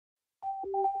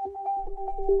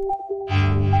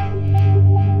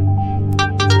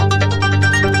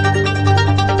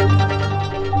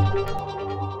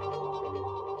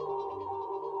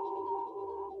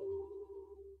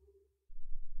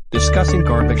Discussing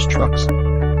garbage trucks.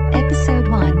 Episode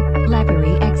 1,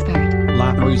 Labrie Expert.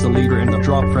 Labrie is the leader in the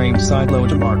drop frame side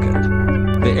loader market.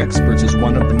 The Expert is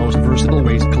one of the most versatile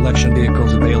waste collection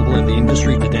vehicles available in the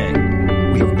industry today.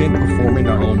 We have been performing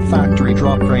our own factory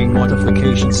drop frame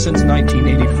modifications since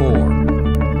 1984.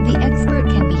 The Expert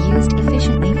can be used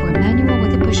efficiently for manual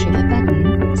with the push of a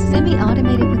button,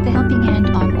 semi-automated with the helping hand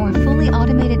arm, or fully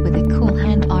automated with a cool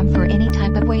hand arm for any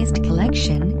type of waste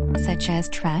collection, such as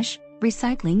trash,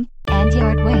 recycling, and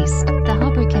yard waste. The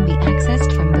hopper can be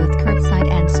accessed from both curbside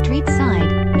and street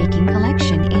side, making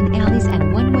collection in alleys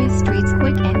and one-way streets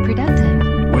quick and productive.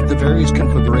 With the various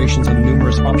configurations and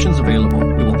numerous options available,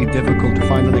 it will be difficult to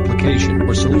find an application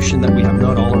or solution that we have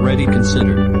not already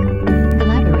considered. The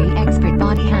Labrie Expert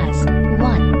body has 1.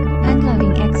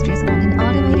 Unloading extras on an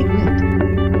automated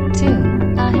route. 2.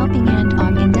 A helping hand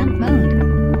arm in dump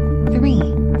mode. 3.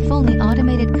 Fully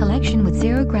automated collection with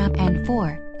zero grab. And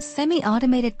 4.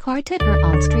 Semi-automated car tipper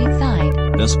on street side.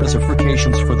 The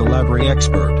specifications for the Labrie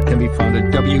Expert can be found at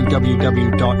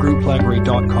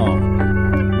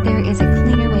www.grouplabrie.com. There is a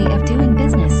cleaner way of doing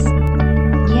business.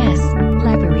 Yes,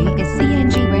 Labrie is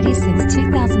CNG ready since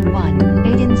 2001,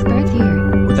 Aiden's birth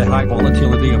year. With the high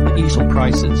volatility of the diesel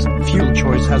prices, fuel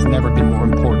choice has never been more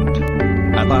important.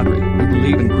 At Labrie, we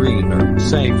believe in greener,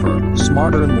 safer,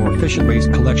 smarter and more efficient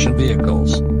waste collection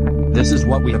vehicles. This is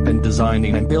what we have been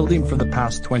designing and building for the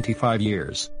past 25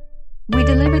 years. We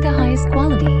deliver the highest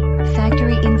quality,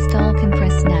 factory-installed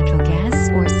compressed natural gas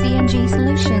or CNG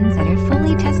solutions that are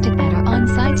fully tested at our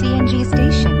on-site CNG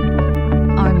station.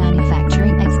 Our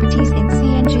manufacturing expertise in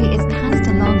CNG is passed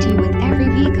along to you with every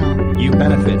vehicle. You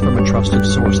benefit from a trusted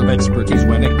source of expertise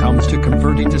when it comes to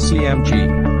converting to CNG.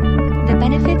 The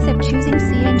benefits of choosing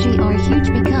CNG are huge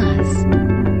because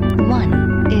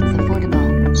 1. It's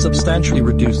affordable. Substantially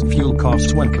reduced fuel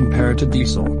costs when compared to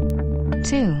diesel.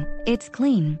 2. It's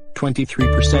clean.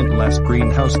 23% less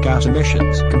greenhouse gas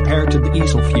emissions compared to the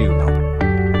diesel fuel. 3.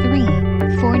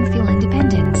 Foreign fuel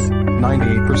independence.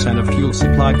 98% of fuel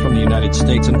supplied from the United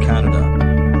States and Canada.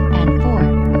 And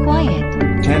 4.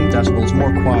 Quiet. 10 decibels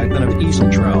more quiet than a diesel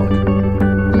truck.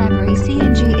 Labrie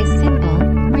CNG is simple,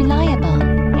 reliable,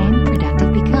 and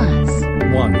productive because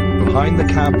 1. Behind the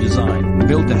cab design,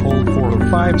 built to hold 4 or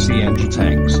 5 CNG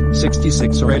tanks,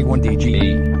 66 or 81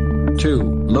 DGE. 2.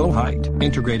 Low height,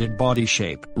 integrated body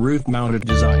shape, roof-mounted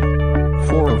design.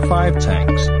 4 or 5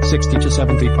 tanks, 60 to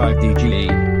 75 DGE.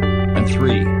 And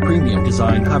 3. Premium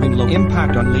design having low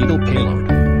impact on lethal payload.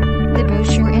 The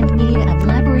brochure and media of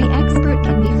Labrie Expert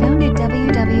can be found at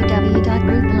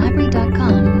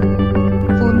www.grouplabrie.com.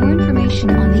 For more information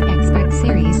on the Expert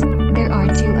series, there are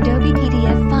 2 Adobe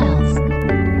PDF files.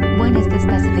 One is the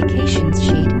specifications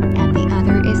sheet, and the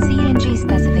other is CNG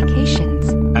specifications.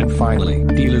 And finally,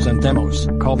 dealers and demos,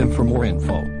 call them for more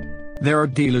info. There are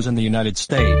dealers in the United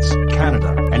States,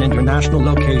 Canada, and international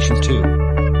locations too.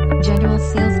 General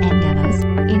sales and demos,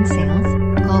 in sales,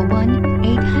 call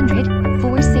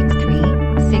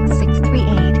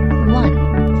 1-800-463-6638,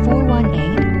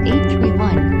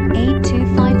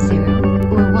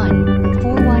 1-418-831-8250, or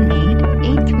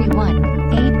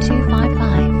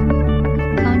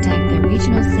 1-418-831-8255. Contact the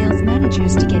regional sales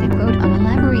managers to get a quote on a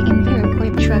Labrie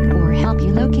Enviro-equipped truck or help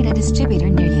you locate a distributor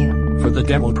near you. For the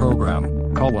demo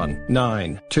program, call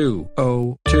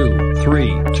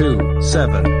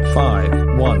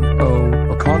 1-920-232-7510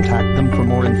 or contact them for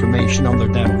more information on their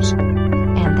demos.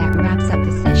 And that wraps up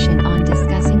the session on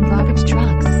discussing garbage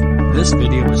trucks. This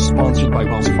video is sponsored by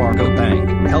Wells Fargo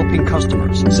Bank, helping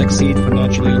customers succeed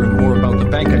financially. Learn more about the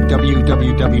bank at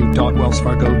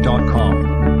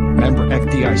www.wellsfargo.com. Member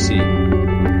FDIC.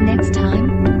 Next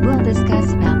time, we'll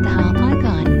discuss about the Help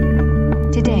icon.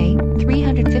 Today,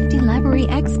 350 Labrie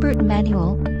Expert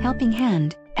manual, helping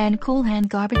hand, and cool hand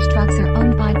garbage trucks are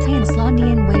owned by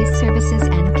Tailslandian Waste Services,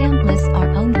 and countless are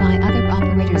owned by